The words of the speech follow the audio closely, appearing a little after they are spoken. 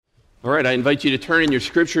All right, I invite you to turn in your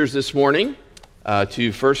scriptures this morning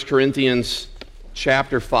to 1 Corinthians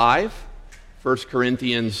chapter 5. 1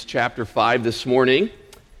 Corinthians chapter 5 this morning.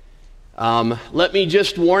 Let me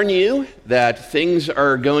just warn you that things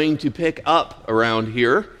are going to pick up around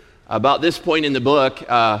here. About this point in the book,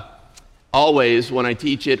 always when I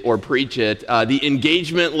teach it or preach it, the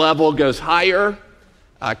engagement level goes higher,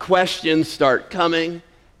 questions start coming,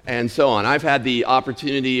 and so on. I've had the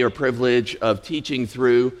opportunity or privilege of teaching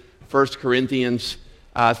through 1 Corinthians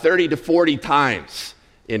 30 to 40 times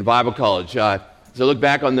in Bible college. As I look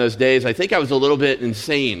back on those days, I think I was a little bit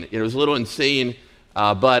insane. It was a little insane,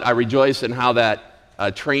 but I rejoice in how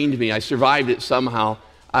that trained me. I survived it somehow.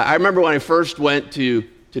 I remember when I first went to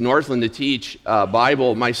Northland to teach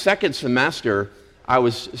Bible, my second semester, I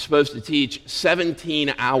was supposed to teach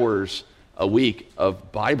 17 hours a week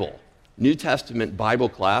of Bible, New Testament Bible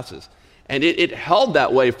classes. And it held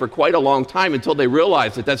that way for quite a long time until they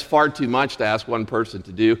realized that that's far too much to ask one person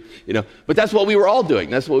to do, But that's what we were all doing.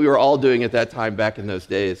 That's what we were all doing at that time back in those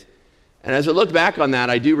days. And as I look back on that,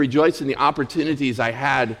 I do rejoice in the opportunities I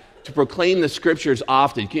had to proclaim the scriptures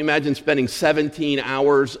often. Can you imagine spending 17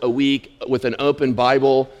 hours a week with an open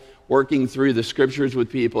Bible, working through the scriptures with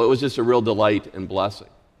people? It was just a real delight and blessing.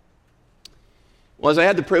 Well, as I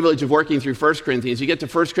had the privilege of working through 1 Corinthians, you get to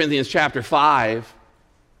 1 Corinthians chapter 5,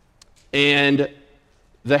 and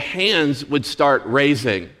the hands would start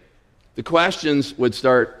raising. The questions would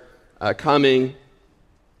start coming.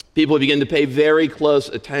 People would begin to pay very close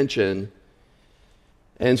attention.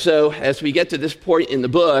 And so as we get to this point in the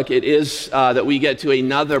book, it is that we get to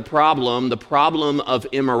another problem, the problem of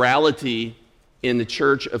immorality in the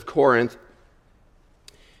church of Corinth.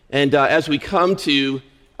 And as we come to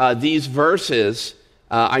these verses,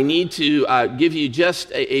 I need to give you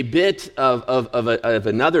just a bit of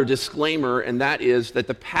another disclaimer, and that is that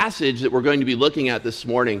the passage that we're going to be looking at this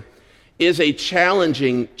morning is a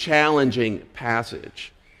challenging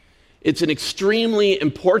passage. It's an extremely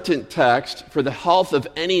important text for the health of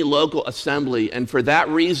any local assembly, and for that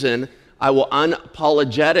reason, I will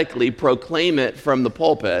unapologetically proclaim it from the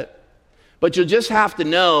pulpit. But you'll just have to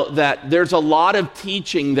know that there's a lot of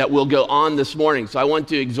teaching that will go on this morning. So I want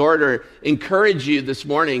to exhort or encourage you this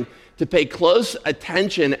morning to pay close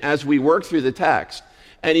attention as we work through the text.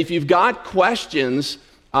 And if you've got questions,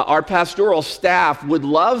 our pastoral staff would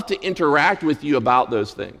love to interact with you about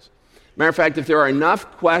those things. Matter of fact, if there are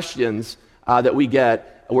enough questions that we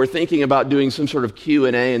get, we're thinking about doing some sort of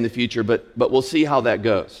Q&A in the future, but we'll see how that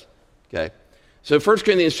goes. Okay. So 1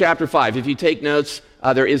 Corinthians chapter 5, if you take notes,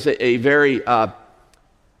 there is a very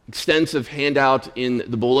extensive handout in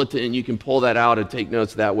the bulletin. You can pull that out and take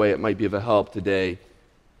notes that way. It might be of a help today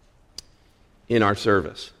in our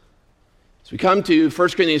service. So we come to 1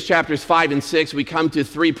 Corinthians chapters 5 and 6. We come to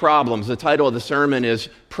three problems. The title of the sermon is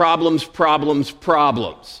Problems, Problems,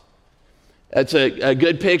 Problems. That's a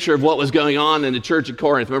good picture of what was going on in the church at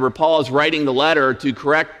Corinth. Remember, Paul is writing the letter to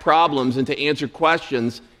correct problems and to answer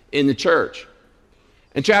questions in the church.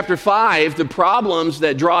 In chapter 5, the problems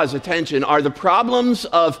that draw his attention are the problems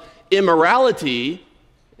of immorality.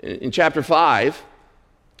 In chapter 5,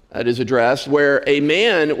 that is addressed, where a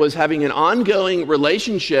man was having an ongoing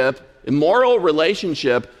relationship, immoral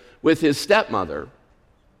relationship with his stepmother.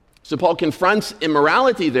 So Paul confronts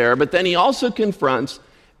immorality there, but then he also confronts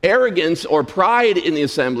arrogance or pride in the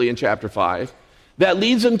assembly in chapter 5. That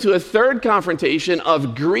leads him to a third confrontation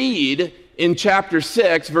of greed in chapter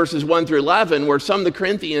 6, verses 1 through 11, where some of the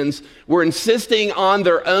Corinthians were insisting on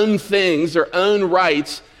their own things, their own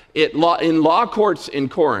rights in law courts in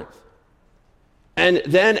Corinth. And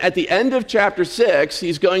then at the end of chapter 6,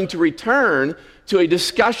 he's going to return to a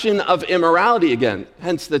discussion of immorality again,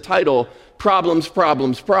 hence the title, Problems,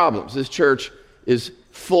 Problems, Problems. This church is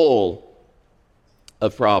full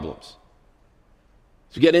of problems.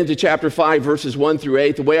 So we get into chapter 5, verses 1 through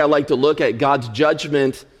 8. The way I like to look at God's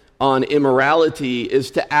judgment on immorality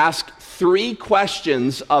is to ask three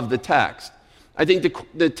questions of the text. I think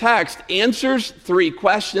the text answers three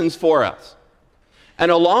questions for us.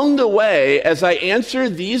 And along the way, as I answer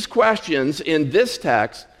these questions in this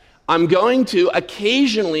text, I'm going to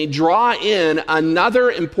occasionally draw in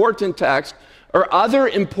another important text or other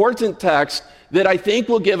important text that I think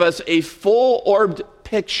will give us a full-orbed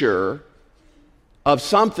picture of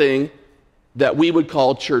something that we would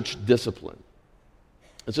call church discipline.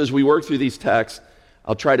 And so as we work through these texts,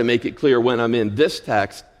 I'll try to make it clear when I'm in this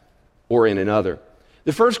text or in another.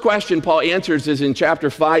 The first question Paul answers is in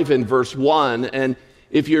chapter 5 and verse 1. And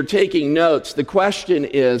if you're taking notes, the question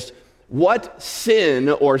is, what sin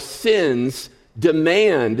or sins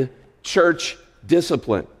demand church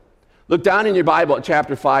discipline? Look down in your Bible at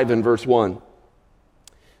chapter 5 and verse 1.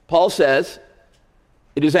 Paul says,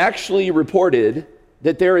 "It is actually reported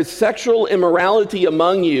that there is sexual immorality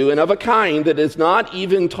among you, and of a kind that is not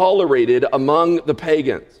even tolerated among the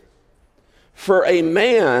pagans. For a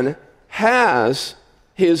man has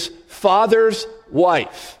his father's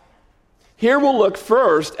wife." Here we'll look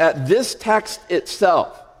first at this text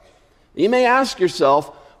itself. You may ask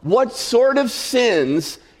yourself, what sort of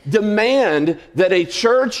sins demand that a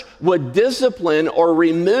church would discipline or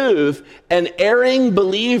remove an erring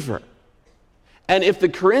believer? And if the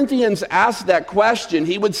Corinthians asked that question,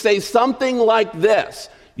 he would say something like this: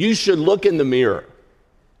 you should look in the mirror.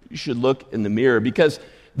 You should look in the mirror, because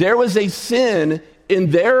there was a sin in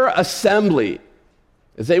their assembly,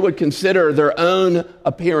 as they would consider their own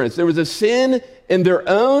appearance. There was a sin in their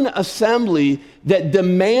own assembly that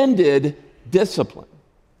demanded discipline.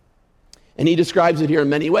 And he describes it here in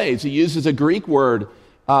many ways. He uses a Greek word,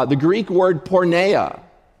 the Greek word porneia,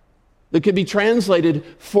 that could be translated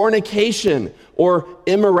fornication or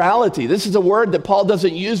immorality. This is a word that Paul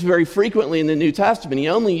doesn't use very frequently in the New Testament. He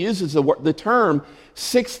only uses the term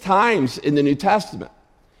 6 times in the New Testament.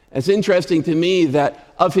 It's interesting to me that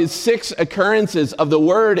of his 6 occurrences of the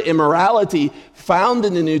word immorality found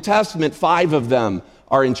in the New Testament, 5 of them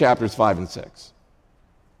are in chapters 5 and 6.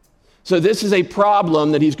 So this is a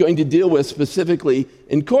problem that he's going to deal with specifically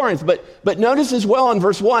in Corinth. But notice as well in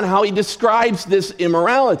verse 1 how he describes this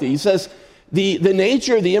immorality. He says the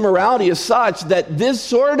nature of the immorality is such that this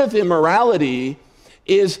sort of immorality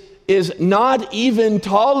is not even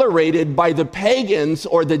tolerated by the pagans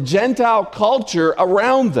or the Gentile culture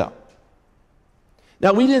around them.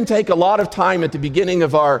 Now, we didn't take a lot of time at the beginning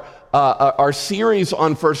of our series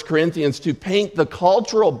on 1 Corinthians to paint the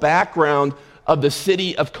cultural background of the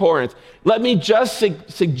city of Corinth. Let me just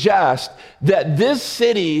suggest that this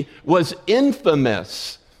city was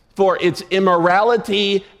infamous for its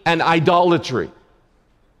immorality and idolatry.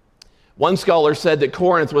 One scholar said that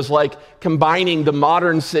Corinth was like combining the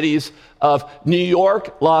modern cities of New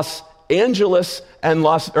York, Los Angeles, and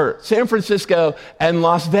San Francisco and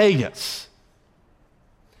Las Vegas.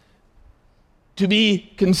 To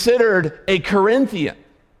be considered a Corinthian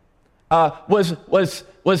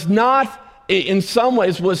was not, in some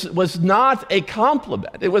ways, was not a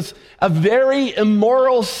compliment. It was a very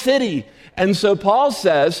immoral city. And so Paul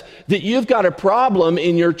says that you've got a problem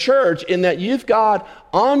in your church in that you've got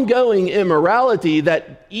ongoing immorality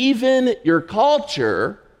that even your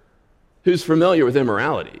culture, who's familiar with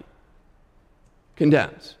immorality,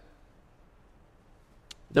 condemns.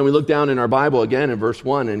 Then we look down in our Bible again in verse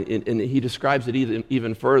 1, and he describes it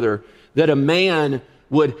even further, that a man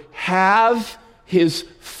would have his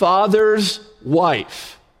father's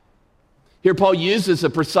wife. Here Paul uses a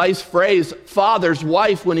precise phrase, father's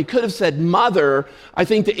wife, when he could have said mother, I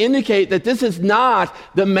think to indicate that this is not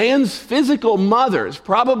the man's physical mother. It's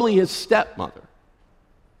probably his stepmother.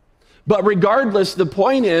 But regardless, the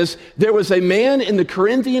point is, there was a man in the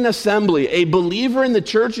Corinthian assembly, a believer in the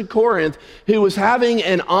church of Corinth, who was having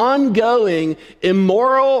an ongoing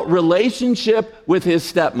immoral relationship with his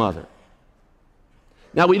stepmother.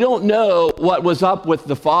 Now, we don't know what was up with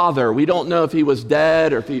the father. We don't know if he was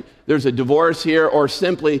dead or if there's a divorce here, or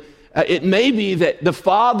simply, it may be that the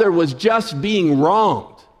father was just being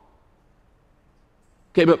wronged.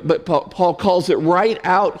 Okay, but Paul calls it right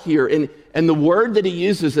out here, and the word that he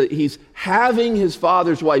uses, that he's having his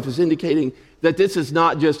father's wife, is indicating that this is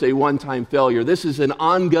not just a one-time failure. This is an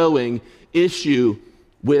ongoing issue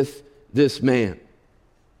with this man.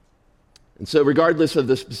 And so regardless of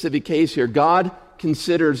the specific case here, God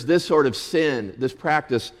considers this sort of sin, this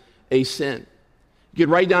practice, a sin. You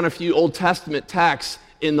could write down a few Old Testament texts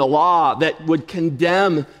in the law that would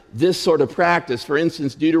condemn this sort of practice. For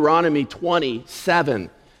instance, Deuteronomy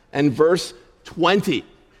 27 and verse 20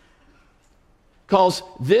 calls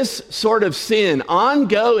this sort of sin,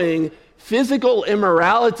 ongoing physical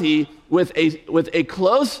immorality with a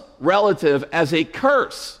close relative, as a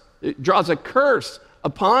curse. It draws a curse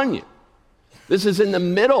upon you. This is in the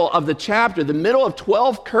middle of the chapter, the middle of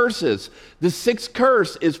 12 curses. The 6th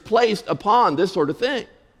curse is placed upon this sort of thing.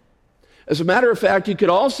 As a matter of fact, you could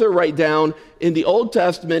also write down in the Old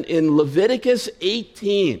Testament in Leviticus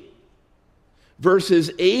 18, verses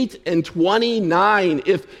 8 and 29,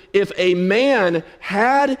 if a man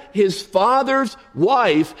had his father's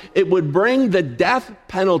wife, it would bring the death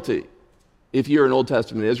penalty if you're an Old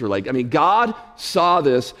Testament Israelite. I mean, God saw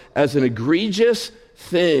this as an egregious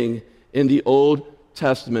thing in the Old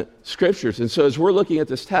Testament scriptures. And so as we're looking at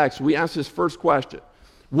this text, we ask this first question: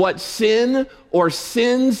 what sin or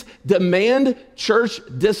sins demand church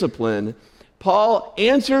discipline? Paul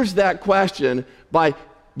answers that question by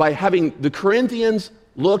having the Corinthians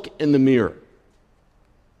look in the mirror.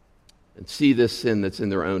 and see this sin that's in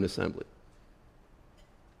their own assembly.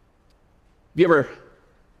 Have you ever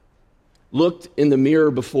looked in the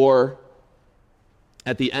mirror before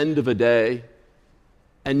at the end of a day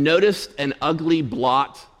and noticed an ugly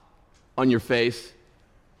blot on your face?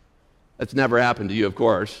 That's never happened to you, of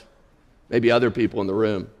course. Maybe other people in the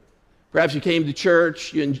room. Perhaps you came to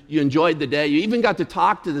church, you enjoyed the day, you even got to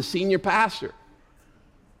talk to the senior pastor. It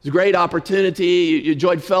was a great opportunity, you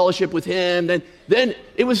enjoyed fellowship with him, then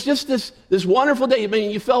it was just this wonderful day. I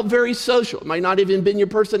mean, you felt very social. It might not even been your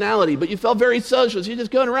personality, but you felt very social. So you're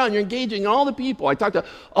just going around, you're engaging all the people. I talked to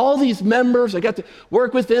all these members, I got to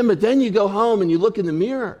work with them, but then you go home and you look in the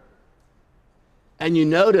mirror and you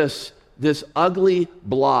notice this ugly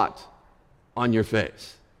blot on your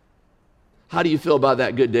face. How do you feel about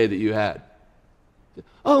that good day that you had?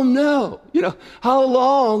 Oh no, how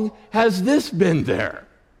long has this been there?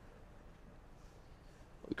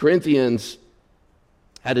 The Corinthians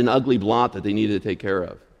had an ugly blot that they needed to take care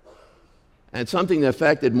of. And it's something that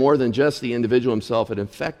affected more than just the individual himself. It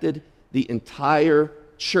affected the entire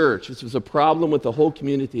church. This was a problem with the whole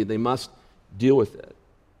community, and they must deal with it.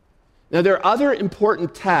 Now, there are other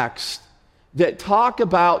important texts that talk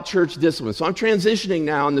about church discipline. So I'm transitioning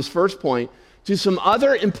now in this first point to some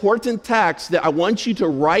other important texts that I want you to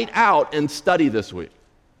write out and study this week.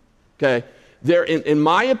 Okay? There, in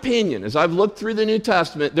my opinion, as I've looked through the New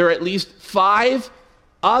Testament, there are at least five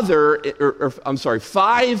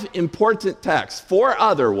important texts, four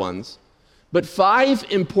other ones, but five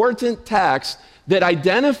important texts that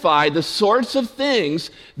identify the sorts of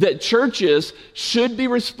things that churches should be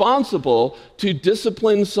responsible to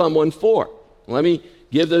discipline someone for. Let me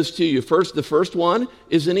give those to you. First, the first one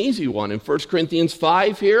is an easy one. In 1 Corinthians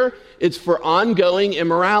 5 here, it's for ongoing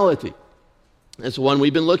immorality. That's the one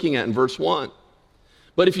we've been looking at in verse 1.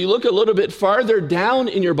 But if you look a little bit farther down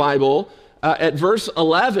in your Bible, at verse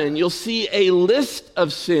 11, you'll see a list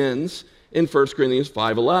of sins in 1 Corinthians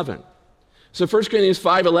 5:11. So 1 Corinthians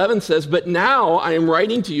 5:11 says, "But now I am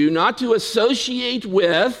writing to you not to associate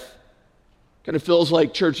with," kind of feels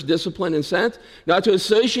like church discipline in a sense, "not to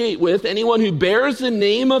associate with anyone who bears the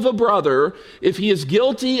name of a brother if he is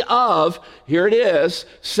guilty of," here it is,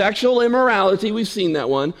 "sexual immorality," we've seen that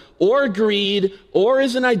one, "or greed, or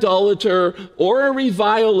is an idolater, or a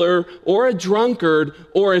reviler, or a drunkard,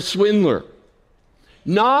 or a swindler.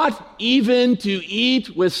 Not even to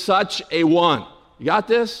eat with such a one." You got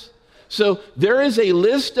this? So there is a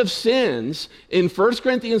list of sins in 1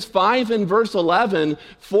 Corinthians 5 and verse 11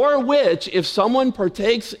 for which, if someone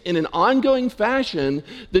partakes in an ongoing fashion,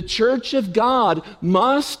 the church of God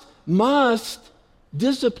must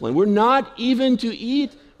discipline. We're not even to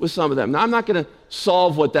eat with some of them. Now, I'm not going to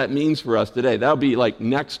solve what that means for us today. That'll be like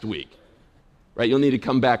next week, right? You'll need to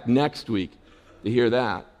come back next week to hear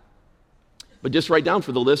that. But just write down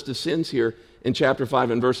for the list of sins here in chapter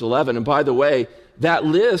 5 and verse 11. And by the way, that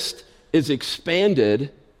list is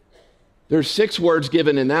expanded. There's 6 words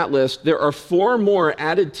given in that list. There are 4 more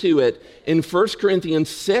added to it in 1 Corinthians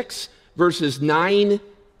 6, verses 9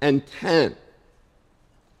 and 10.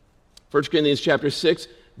 1 Corinthians chapter 6,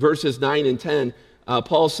 verses 9 and 10.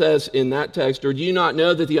 Paul says in that text, "Or do you not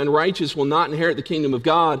know that the unrighteous will not inherit the kingdom of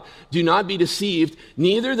God? Do not be deceived.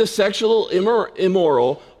 Neither the sexual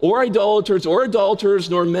immoral, or idolaters, or adulterers,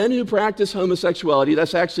 nor men who practice homosexuality,"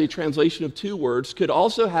 that's actually a translation of 2 words, could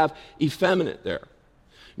also have effeminate there,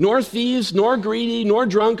 "nor thieves, nor greedy, nor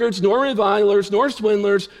drunkards, nor revilers, nor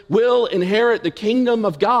swindlers will inherit the kingdom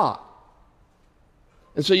of God."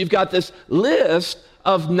 And so you've got this list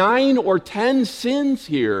of 9 or 10 sins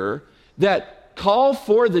here that call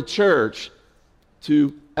for the church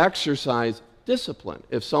to exercise discipline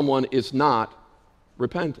if someone is not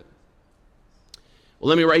repentant. Well,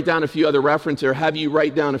 let me write down a few other references, or have you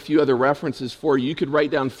write down a few other references for you. You could write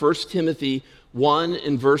down 1 Timothy 1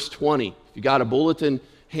 and verse 20. If you got a bulletin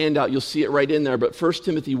handout, you'll see it right in there. But 1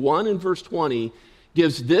 Timothy 1 and verse 20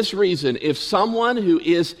 gives this reason: if someone who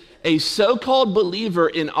is a so-called believer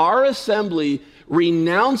in our assembly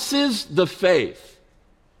renounces the faith,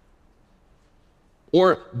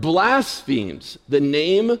 or blasphemes the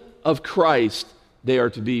name of Christ, they are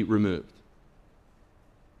to be removed.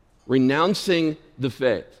 Renouncing the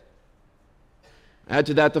faith. Add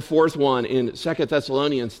to that the 4th one in 2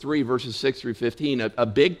 Thessalonians 3, verses 6 through 15, a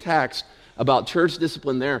big text about church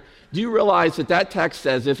discipline there. Do you realize that that text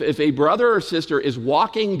says if a brother or sister is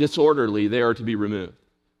walking disorderly, they are to be removed?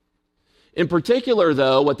 In particular,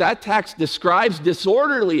 though, what that text describes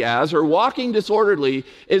disorderly as, or walking disorderly,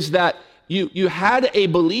 is that you had a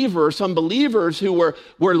believer, some believers who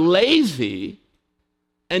were lazy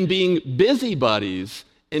and being busybodies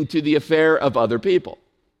into the affair of other people.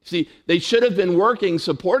 See, they should have been working,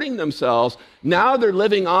 supporting themselves. Now they're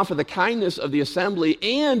living off of the kindness of the assembly,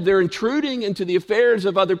 and they're intruding into the affairs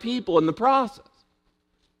of other people in the process.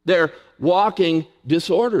 They're walking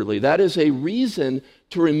disorderly. That is a reason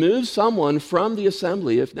to remove someone from the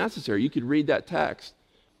assembly if necessary. You could read that text.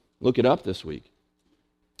 Look it up this week.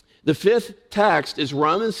 The fifth text is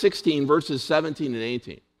Romans 16, verses 17 and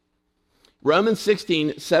 18. Romans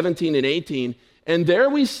 16, 17 and 18. And there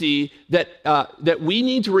we see that we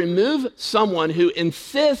need to remove someone who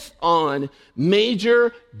insists on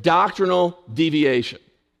major doctrinal deviation.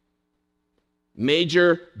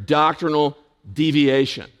 Major doctrinal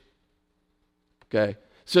deviation. Okay?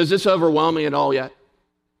 So is this overwhelming at all yet?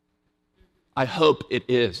 I hope it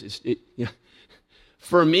is.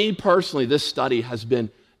 For me personally, this study has been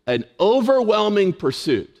an overwhelming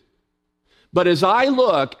pursuit. But as I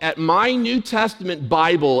look at my New Testament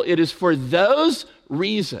Bible, it is for those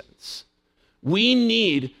reasons we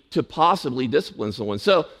need to possibly discipline someone.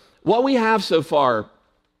 So what we have so far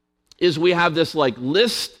is we have this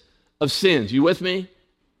list of sins. You with me?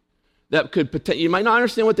 That could you might not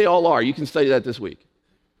understand what they all are. You can study that this week.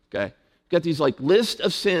 Okay? Got these list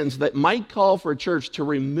of sins that might call for a church to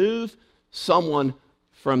remove someone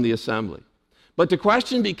from the assembly. But the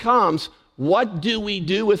question becomes, what do we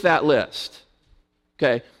do with that list?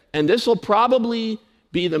 Okay, and this will probably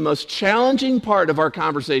be the most challenging part of our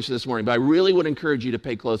conversation this morning, but I really would encourage you to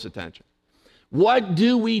pay close attention. What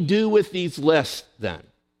do we do with these lists then?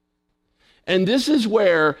 And this is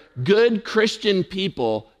where good Christian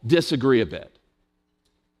people disagree a bit.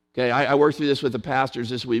 Okay, I worked through this with the pastors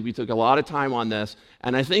this week. We took a lot of time on this,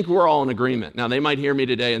 and I think we're all in agreement. Now, they might hear me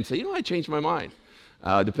today and say, I changed my mind,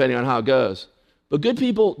 depending on how it goes. But good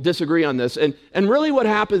people disagree on this. And really what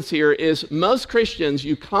happens here is most Christians,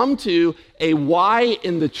 you come to a Y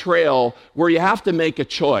in the trail where you have to make a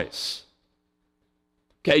choice.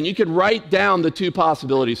 Okay, and you could write down the two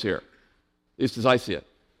possibilities here, at least as I see it.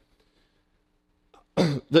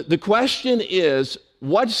 The question is,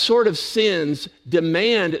 what sort of sins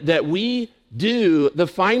demand that we do the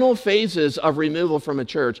final phases of removal from a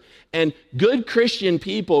church? And good Christian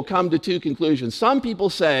people come to two conclusions. Some people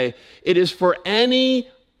say it is for any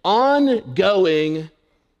ongoing,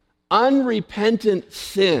 unrepentant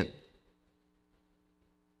sin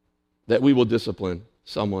that we will discipline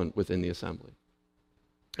someone within the assembly.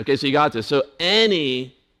 Okay, so you got this. So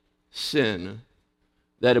any sin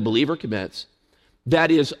that a believer commits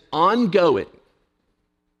that is ongoing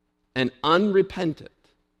and unrepentant,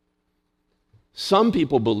 some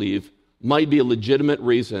people believe might be a legitimate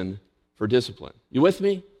reason for discipline. You with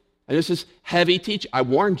me? And this is heavy teaching. I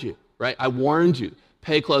warned you, right? I warned you.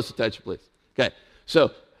 Pay close attention, please. Okay,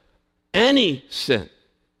 so any sin.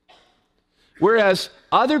 Whereas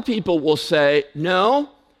other people will say, no,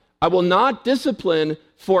 I will not discipline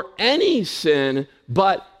for any sin,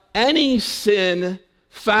 but any sin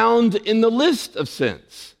found in the list of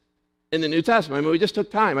sins in the New Testament. I mean, we just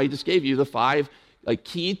took time. I just gave you the 5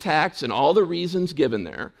 key texts and all the reasons given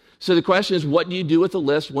there. So the question is, what do you do with the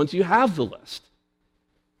list once you have the list?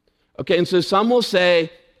 Okay, and so some will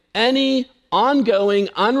say any ongoing,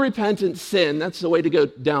 unrepentant sin, that's the way to go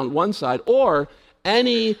down one side, or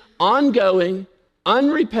any ongoing,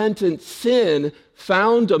 unrepentant sin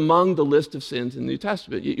found among the list of sins in the New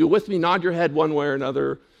Testament. You with me? Nod your head one way or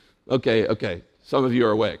another. Okay. Some of you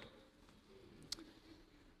are awake.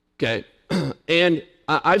 Okay, and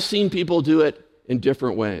I've seen people do it in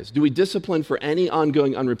different ways. Do we discipline for any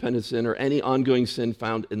ongoing unrepentant sin or any ongoing sin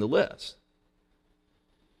found in the list?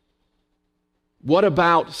 What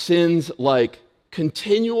about sins like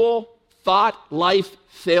continual thought life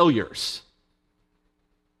failures?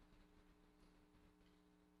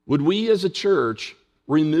 Would we as a church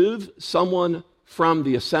remove someone from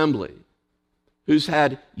the assembly who's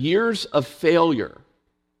had years of failure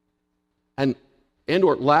and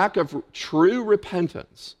or lack of true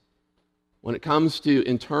repentance when it comes to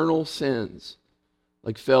internal sins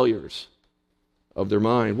like failures of their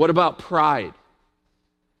mind? What about pride?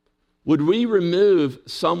 Would we remove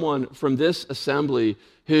someone from this assembly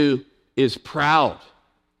who is proud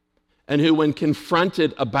and who, when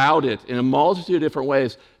confronted about it in a multitude of different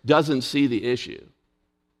ways, doesn't see the issue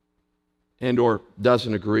and or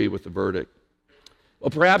doesn't agree with the verdict?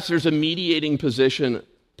 Well, perhaps there's a mediating position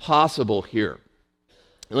possible here.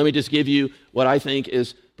 And let me just give you what I think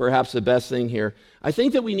is perhaps the best thing here. I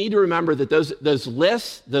think that we need to remember that those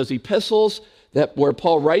lists, those epistles, that where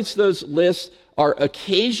Paul writes those lists are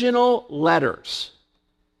occasional letters.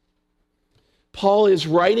 Paul is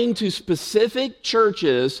writing to specific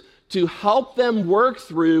churches to help them work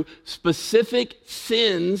through specific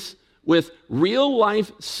sins with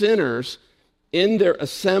real-life sinners in their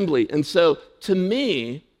assembly. And so, to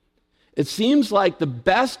me, it seems like the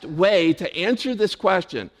best way to answer this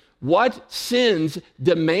question, what sins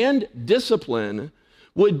demand discipline,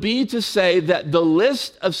 would be to say that the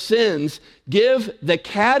list of sins give the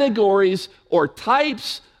categories or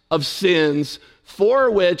types of sins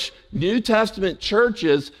for which New Testament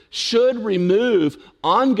churches should remove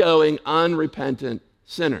ongoing unrepentant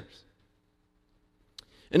sinners.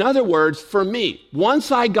 In other words, for me,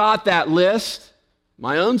 once I got that list,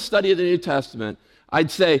 my own study of the New Testament,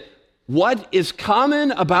 I'd say, what is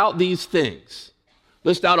common about these things?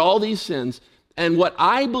 List out all these sins. And what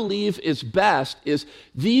I believe is best is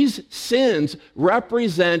these sins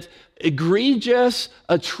represent egregious,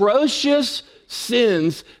 atrocious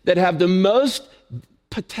sins that have the most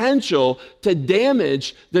potential to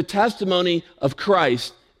damage the testimony of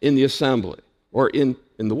Christ in the assembly or in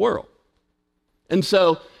the world. And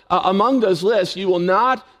so among those lists, you will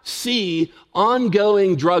not see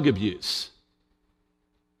ongoing drug abuse.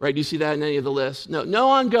 Right? Do you see that in any of the lists? No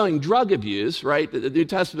ongoing drug abuse, right? The New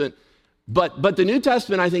Testament, but the New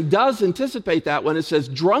Testament, I think, does anticipate that when it says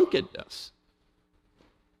drunkenness.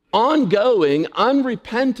 Ongoing,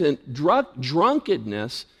 unrepentant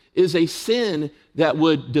drunkenness is a sin that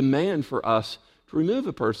would demand for us to remove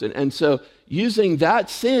a person. And so using that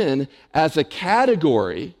sin as a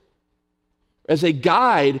category, as a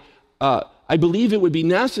guide, I believe it would be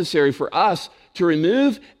necessary for us to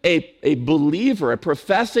remove a believer, a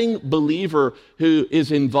professing believer who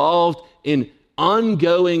is involved in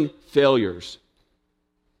ongoing failures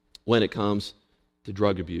when it comes to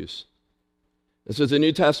drug abuse. And so as a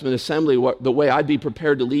New Testament assembly, the way I'd be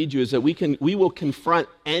prepared to lead you is that we will confront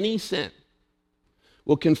any sin.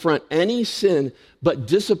 We'll confront any sin, but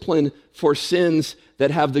discipline for sins that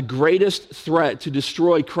have the greatest threat to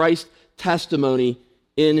destroy Christ's testimony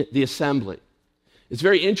in the assembly. It's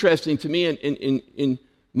very interesting to me in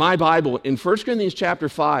my Bible, in 1 Corinthians chapter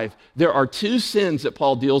 5, there are two sins that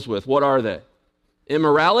Paul deals with. What are they?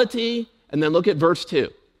 Immorality, and then look at verse 2.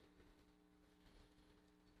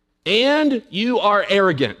 And you are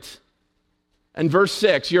arrogant. And verse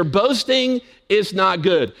 6, your boasting is not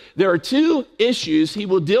good. There are two issues he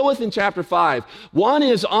will deal with in chapter 5. One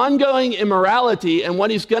is ongoing immorality, and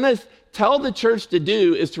what he's going to tell the church to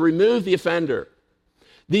do is to remove the offender.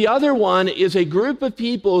 The other one is a group of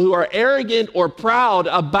people who are arrogant or proud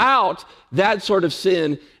about that sort of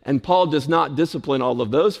sin, and Paul does not discipline all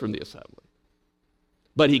of those from the assembly.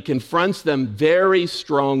 But he confronts them very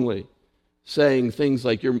strongly, saying things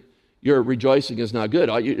like, your rejoicing is not good.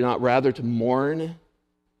 Ought you not rather to mourn?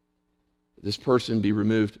 This person be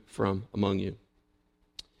removed from among you.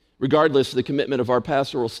 Regardless, the commitment of our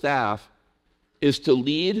pastoral staff is to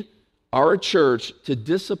lead our church to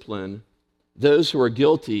discipline those who are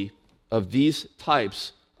guilty of these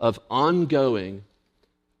types of ongoing,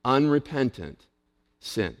 unrepentant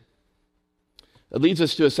sin. That leads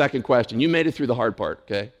us to a second question. You made it through the hard part,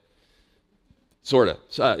 okay? Sort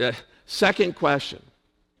of. Second question.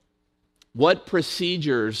 What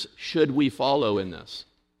procedures should we follow in this?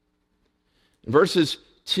 In verses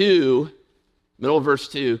 2, middle of verse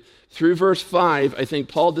 2, through verse 5, I think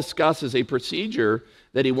Paul discusses a procedure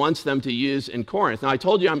that he wants them to use in Corinth. Now, I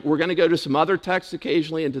told you we're going to go to some other texts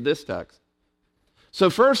occasionally into this text. So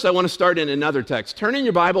first, I want to start in another text. Turn in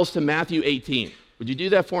your Bibles to Matthew 18. Would you do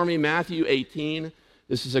that for me? Matthew 18.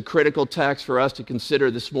 This is a critical text for us to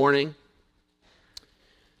consider this morning.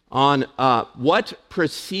 On what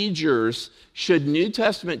procedures should New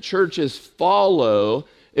Testament churches follow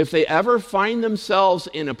if they ever find themselves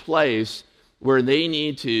in a place where they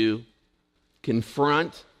need to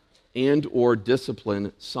confront and or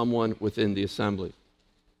discipline someone within the assembly.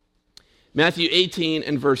 Matthew 18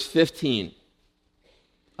 and verse 15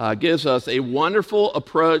 gives us a wonderful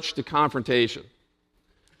approach to confrontation.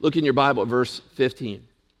 Look in your Bible at verse 15.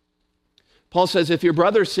 Paul says, if your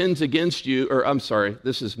brother sins against you,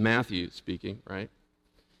 this is Matthew speaking, right?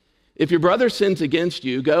 If your brother sins against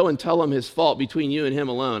you, go and tell him his fault between you and him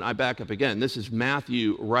alone. I back up again. This is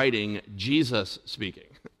Matthew writing, Jesus speaking.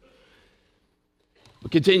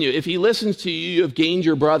 Continue. If he listens to you, you have gained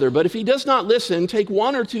your brother. But if he does not listen, take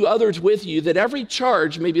one or two others with you, that every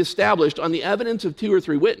charge may be established on the evidence of 2 or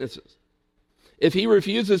 3 witnesses. If he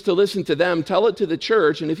refuses to listen to them, tell it to the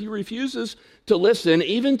church. And if he refuses to listen,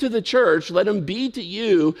 even to the church, let him be to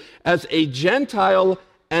you as a Gentile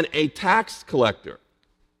and a tax collector.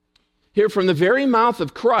 Here, from the very mouth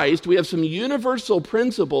of Christ, we have some universal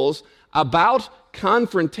principles about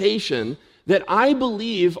confrontation that I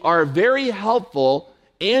believe are very helpful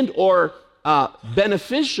and or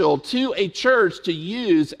beneficial to a church to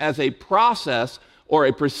use as a process or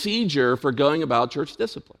a procedure for going about church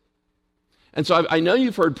discipline. And so I know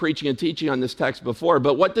you've heard preaching and teaching on this text before,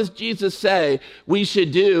 but what does Jesus say we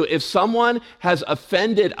should do if someone has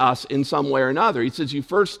offended us in some way or another? He says you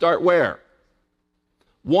first start where?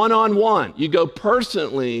 One-on-one. You go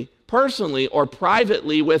personally or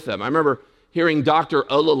privately with them. I remember hearing Dr.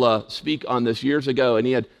 Olala speak on this years ago, and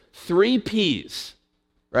he had 3 P's,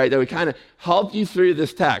 right, that would kind of help you through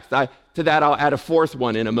this text. To that, I'll add a 4th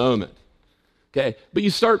one in a moment. Okay, but you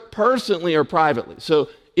start personally or privately. So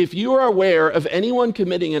if you are aware of anyone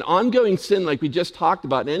committing an ongoing sin like we just talked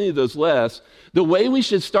about in any of those lists, the way we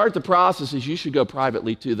should start the process is you should go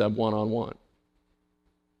privately to them one-on-one.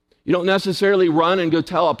 You don't necessarily run and go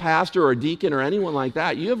tell a pastor or a deacon or anyone like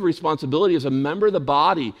that. You have a responsibility as a member of the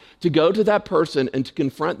body to go to that person and to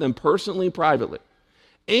confront them personally, privately.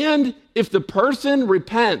 And if the person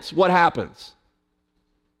repents, what happens?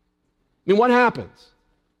 I mean, what happens?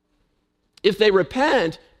 If they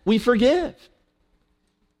repent, we forgive.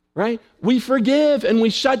 Right? We forgive and we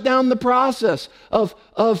shut down the process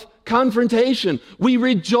of confrontation. We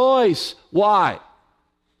rejoice. Why?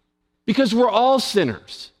 Because we're all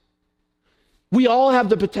sinners. We all have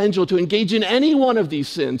the potential to engage in any one of these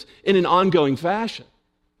sins in an ongoing fashion.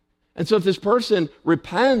 And so if this person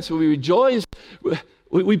repents, we rejoice,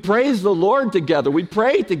 we praise the Lord together, we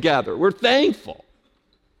pray together, we're thankful.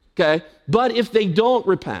 Okay? But if they don't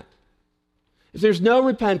repent, if there's no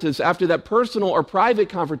repentance after that personal or private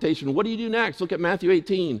confrontation, what do you do next? Look at Matthew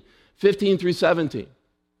 18, 15 through 17.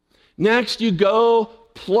 Next, you go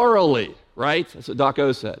plurally, right? That's what Doc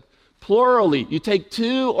O said. Plurally, you take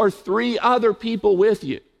 2 or 3 other people with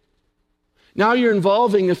you. Now you're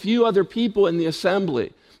involving a few other people in the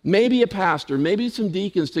assembly, maybe a pastor, maybe some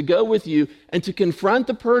deacons to go with you and to confront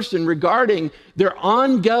the person regarding their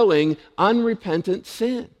ongoing unrepentant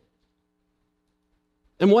sin.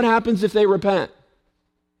 And what happens if they repent?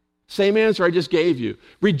 Same answer I just gave you.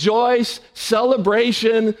 Rejoice,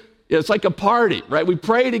 celebration. It's like a party, right? We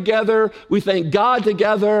pray together. We thank God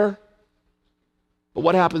together. But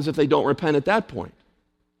what happens if they don't repent at that point?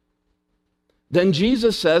 Then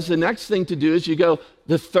Jesus says the next thing to do is you go,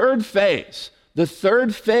 the third phase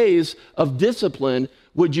of discipline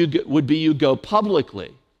would be you go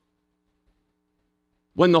publicly.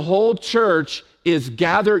 When the whole church is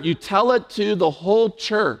gathered, you tell it to the whole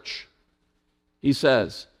church, he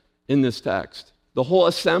says in this text, the whole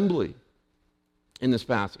assembly in this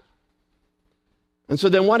passage. And so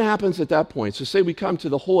then what happens at that point? So say we come to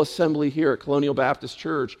the whole assembly here at Colonial Baptist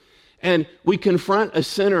Church, and we confront a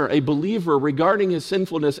sinner, a believer, regarding his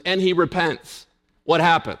sinfulness, and he repents. What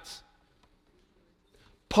happens?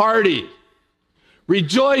 Party,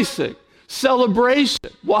 rejoicing, celebration.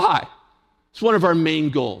 Why? It's one of our main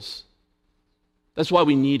goals. That's why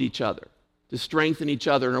we need each other, to strengthen each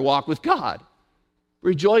other in our walk with God.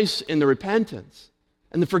 Rejoice in the repentance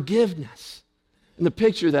and the forgiveness and the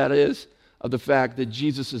picture that is of the fact that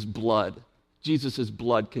Jesus' blood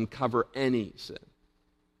can cover any sin.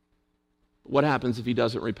 What happens if he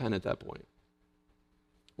doesn't repent at that point?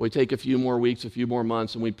 We take a few more weeks, a few more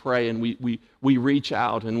months, and we pray and we reach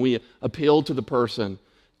out and we appeal to the person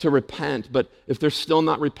to repent. But if they're still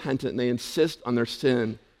not repentant and they insist on their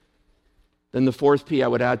sin, then the 4th P I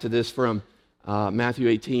would add to this from Matthew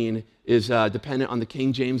 18 is dependent on the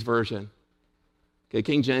King James Version. Okay,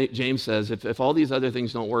 King James says, if all these other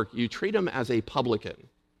things don't work, you treat them as a publican.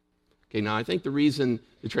 Okay, now I think the reason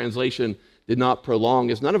the translation did not prolong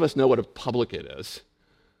is none of us know what a publican is.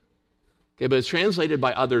 Okay, but it's translated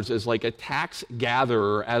by others as like a tax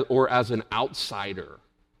gatherer or as an outsider.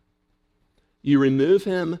 You remove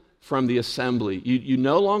him from the assembly. You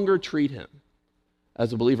no longer treat him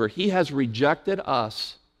as a believer. He has rejected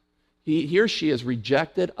us. He or she has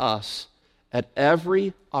rejected us at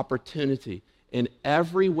every opportunity. In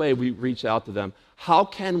every way we reach out to them. How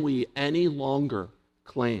can we any longer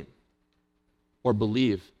claim or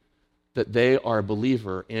believe that they are a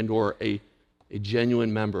believer and or a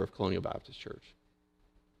genuine member of Colonial Baptist Church?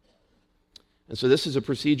 And so this is a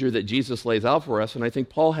procedure that Jesus lays out for us, and I think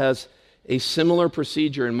Paul has a similar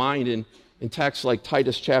procedure in mind in texts like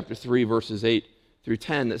Titus chapter 3, verses 8 through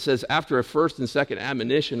 10, that says, after a first and second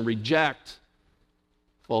admonition, reject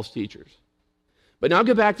false teachers. But now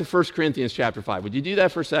go back to 1 Corinthians chapter 5. Would you do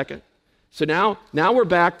that for a second? So now we're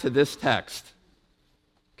back to this text.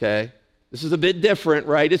 Okay? This is a bit different,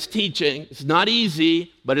 right? It's teaching. It's not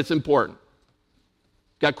easy, but it's important.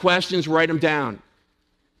 Got questions? Write them down.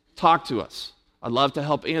 Talk to us. I'd love to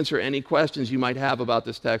help answer any questions you might have about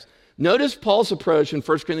this text. Notice Paul's approach in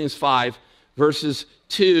 1 Corinthians 5, verses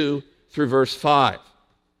 2 through verse 5.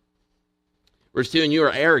 Verse 2, and you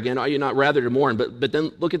are arrogant, are you not rather to mourn? But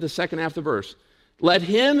then look at the second half of the verse. Let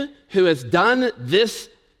him who has done this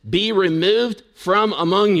be removed from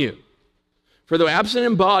among you. For though absent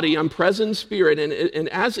in body, I'm present in spirit, and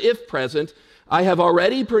as if present, I have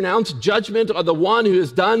already pronounced judgment on the one who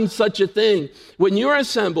has done such a thing. When you are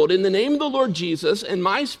assembled in the name of the Lord Jesus, and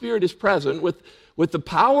my spirit is present with the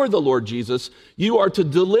power of the Lord Jesus, you are to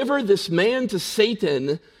deliver this man to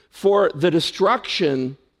Satan for the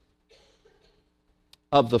destruction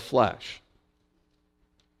of the flesh.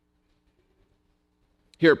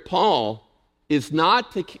 Here, Paul is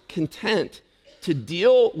not content to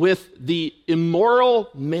deal with the immoral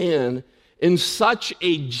man in such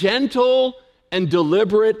a gentle and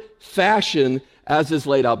deliberate fashion as is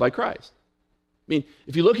laid out by Christ. I mean,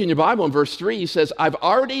 if you look in your Bible in verse 3, he says, I've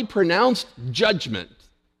already pronounced judgment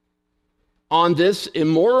on this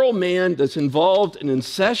immoral man that's involved in an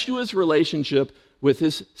incestuous relationship with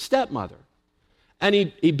his stepmother. And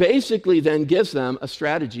he basically then gives them a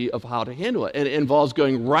strategy of how to handle it. And it involves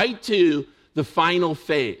going right to the final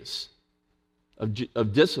phase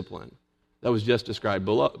of discipline that was just described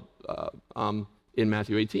below in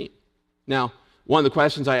Matthew 18. Now, one of the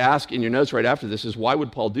questions I ask in your notes right after this is, why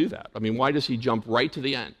would Paul do that? I mean, why does he jump right to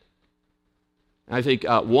the end? And I think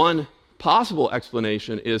one possible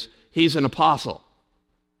explanation is he's an apostle.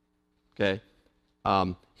 Okay?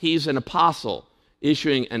 He's an apostle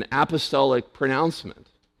issuing an apostolic pronouncement.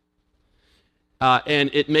 And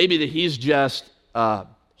it may be that he's just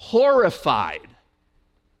horrified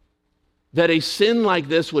that a sin like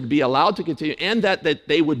this would be allowed to continue and that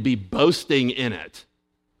they would be boasting in it.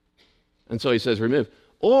 And so he says, remove.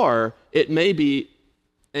 Or it may be,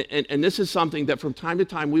 and this is something that from time to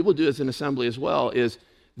time we will do as an assembly as well, is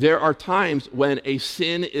there are times when a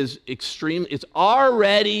sin is extreme, it's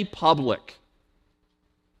already public.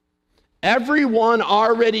 Everyone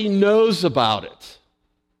already knows about it.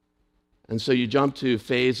 And so you jump to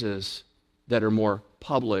phases that are more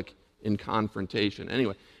public in confrontation.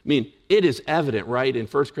 Anyway, I mean, it is evident, right, in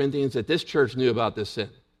 1 Corinthians that this church knew about this sin.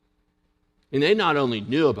 And they not only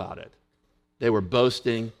knew about it, they were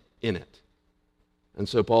boasting in it. And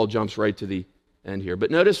so Paul jumps right to the end here.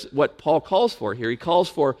 But notice what Paul calls for here. He calls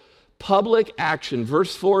for public action.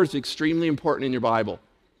 Verse 4 is extremely important in your Bible.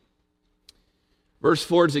 Verse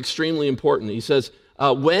 4 is extremely important. He says,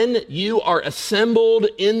 when you are assembled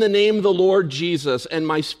in the name of the Lord Jesus, and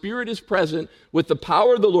my spirit is present with the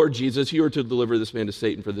power of the Lord Jesus, you are to deliver this man to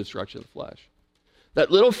Satan for the destruction of the flesh.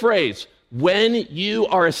 That little phrase, when you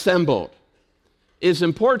are assembled, is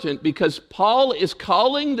important because Paul is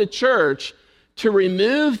calling the church to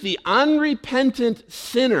remove the unrepentant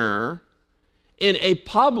sinner in a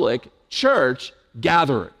public church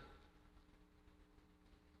gathering.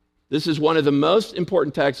 This is one of the most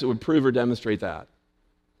important texts that would prove or demonstrate that.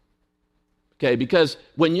 Okay, because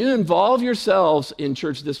when you involve yourselves in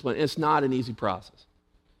church discipline, it's not an easy process.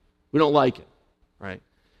 We don't like it, right?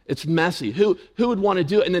 It's messy. Who would want to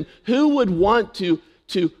do it? And then who would want to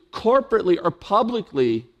corporately or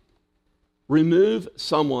publicly remove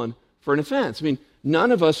someone for an offense? I mean,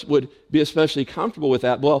 none of us would be especially comfortable with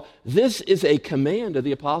that. Well, this is a command of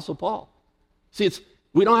the Apostle Paul. See,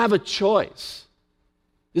 we don't have a choice.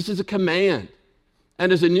 This is a command.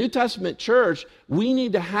 And as a New Testament church, we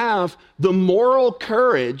need to have the moral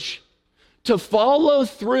courage to follow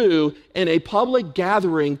through in a public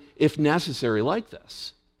gathering if necessary like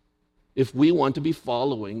this, if we want to be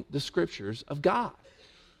following the scriptures of God.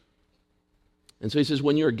 And so he says,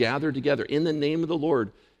 when you are gathered together in the name of the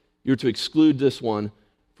Lord, you're to exclude this one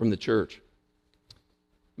from the church. I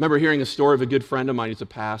remember hearing a story of a good friend of mine who's a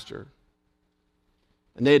pastor.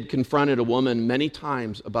 And they had confronted a woman many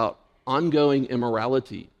times about ongoing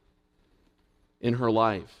immorality in her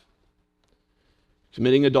life.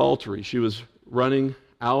 Committing adultery. She was running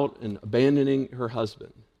out and abandoning her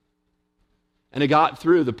husband. And it got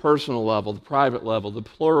through the personal level, the private level, the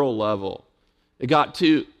plural level. It got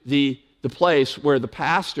to the place where the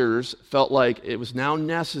pastors felt like it was now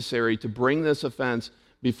necessary to bring this offense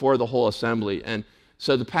before the whole assembly. And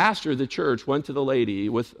so the pastor of the church went to the lady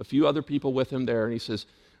with a few other people with him there, and he says,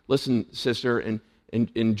 listen, sister,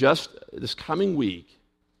 in just this coming week,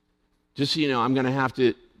 just so you know, I'm going to have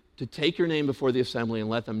to take your name before the assembly and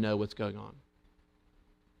let them know what's going on.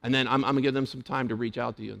 And then I'm going to give them some time to reach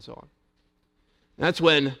out to you and so on. And that's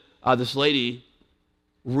when this lady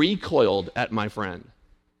recoiled at my friend.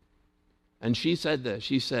 And she said this.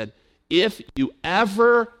 She said, if you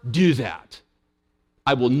ever do that,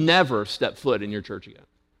 I will never step foot in your church again.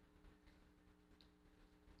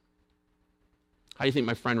 How do you think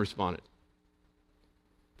my friend responded?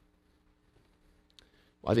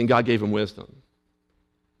 Well, I think God gave him wisdom.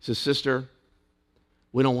 He says, sister,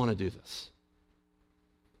 we don't want to do this.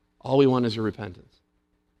 All we want is your repentance.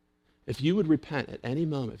 if you would repent at any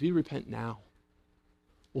moment, if you repent now,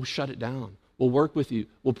 we'll shut it down. We'll work with you.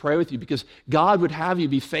 We'll pray with you because God would have you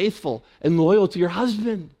be faithful and loyal to your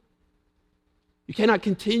husband. You cannot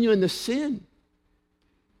continue in the sin.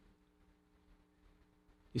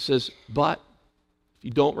 He says, but if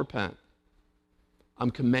you don't repent,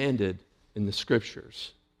 I'm commanded in the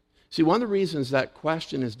Scriptures. See, one of the reasons that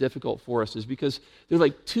question is difficult for us is because there are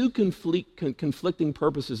like two conflicting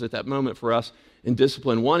purposes at that moment for us in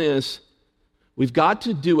discipline. One is we've got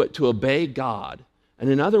to do it to obey God. And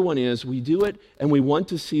another one is we do it and we want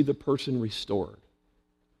to see the person restored.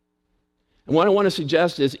 And what I want to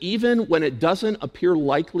suggest is even when it doesn't appear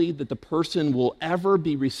likely that the person will ever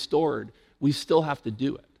be restored, we still have to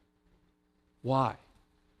do it. Why?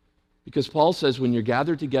 Because Paul says when you're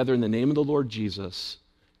gathered together in the name of the Lord Jesus,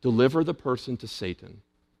 deliver the person to Satan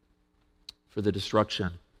for the destruction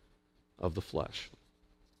of the flesh.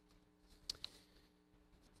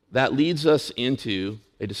 That leads us into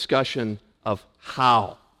a discussion of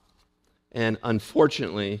how. And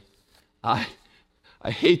unfortunately, I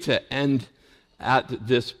hate to end at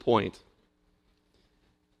this point.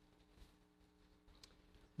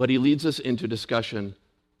 But he leads us into discussion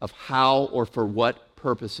of how or for what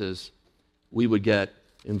purposes we would get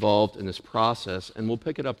involved in this process, and we'll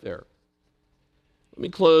pick it up there. Let me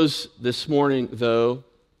close this morning, though,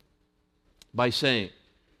 by saying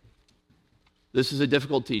this is a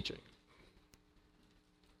difficult teaching.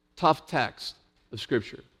 Tough text of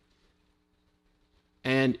Scripture.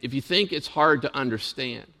 And if you think it's hard to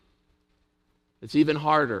understand, it's even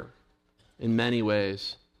harder in many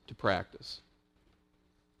ways to practice.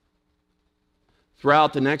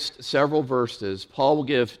 Throughout the next several verses, Paul will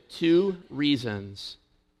give two reasons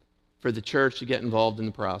for the church to get involved in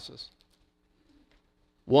the process.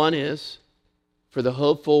 One is for the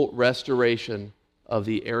hopeful restoration of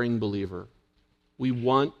the erring believer. We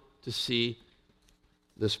want to see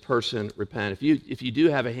this person repent. If you do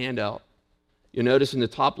have a handout, you'll notice in the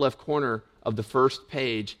top left corner of the first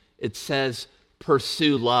page, it says,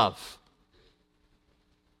 pursue love.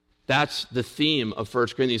 That's the theme of 1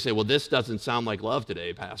 Corinthians. You say, well, this doesn't sound like love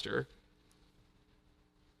today, Pastor.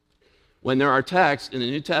 When there are texts in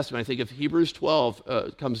the New Testament, I think of Hebrews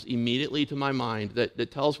 12 comes immediately to my mind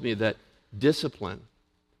that tells me that discipline,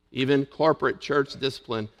 even corporate church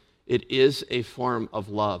discipline, it is a form of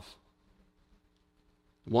love.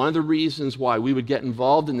 One of the reasons why we would get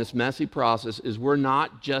involved in this messy process is we're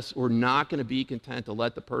not going to be content to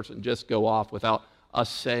let the person just go off without us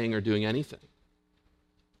saying or doing anything.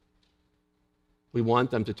 We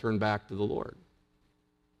want them to turn back to the Lord.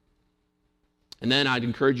 And then I'd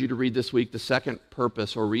encourage you to read this week the second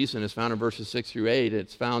purpose or reason is found in verses 6 through 8.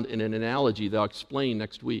 It's found in an analogy that I'll explain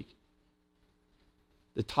next week.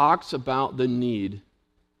 It talks about the need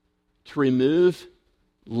to remove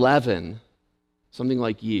leaven, something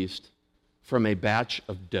like yeast, from a batch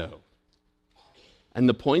of dough. And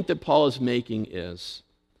the point that Paul is making is,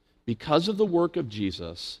 because of the work of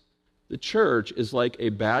Jesus, the church is like a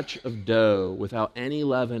batch of dough without any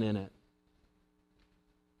leaven in it.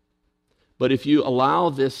 But if you allow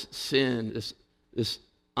this sin, this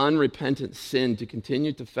unrepentant sin to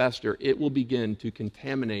continue to fester, it will begin to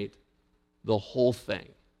contaminate the whole thing.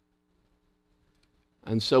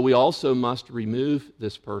 And so we also must remove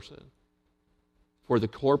this person for the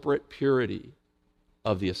corporate purity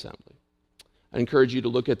of the assembly. I encourage you to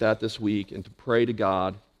look at that this week and to pray to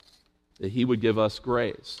God that He would give us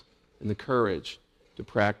grace and the courage to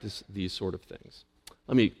practice these sort of things.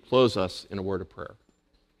 Let me close us in a word of prayer.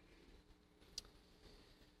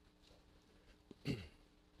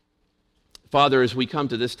 Father, as we come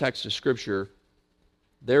to this text of Scripture,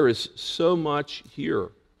 there is so much here.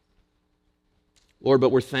 Lord,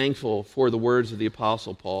 but we're thankful for the words of the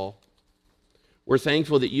Apostle Paul. We're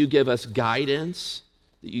thankful that you give us guidance,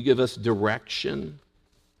 that you give us direction,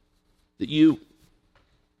 that you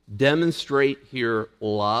demonstrate here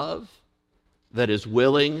love that is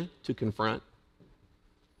willing to confront.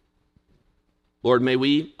 Lord, may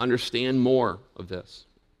we understand more of this.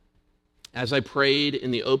 As I prayed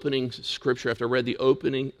in the opening scripture, after I read the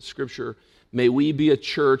opening scripture, may we be a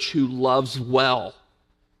church who loves well,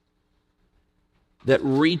 that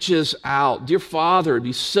reaches out. Dear Father, it'd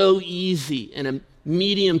be so easy in a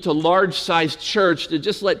medium to large-sized church to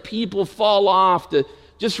just let people fall off, to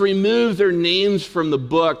just remove their names from the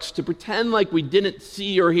books, to pretend like we didn't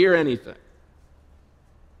see or hear anything.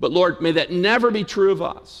 But Lord, may that never be true of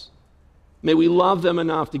us. May we love them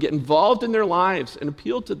enough to get involved in their lives and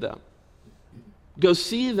appeal to them. Go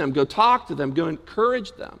see them, go talk to them, go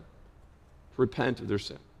encourage them to repent of their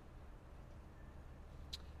sin.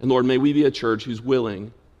 And Lord, may we be a church who's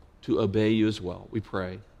willing to obey you as well. We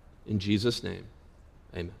pray In Jesus' name,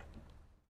 amen.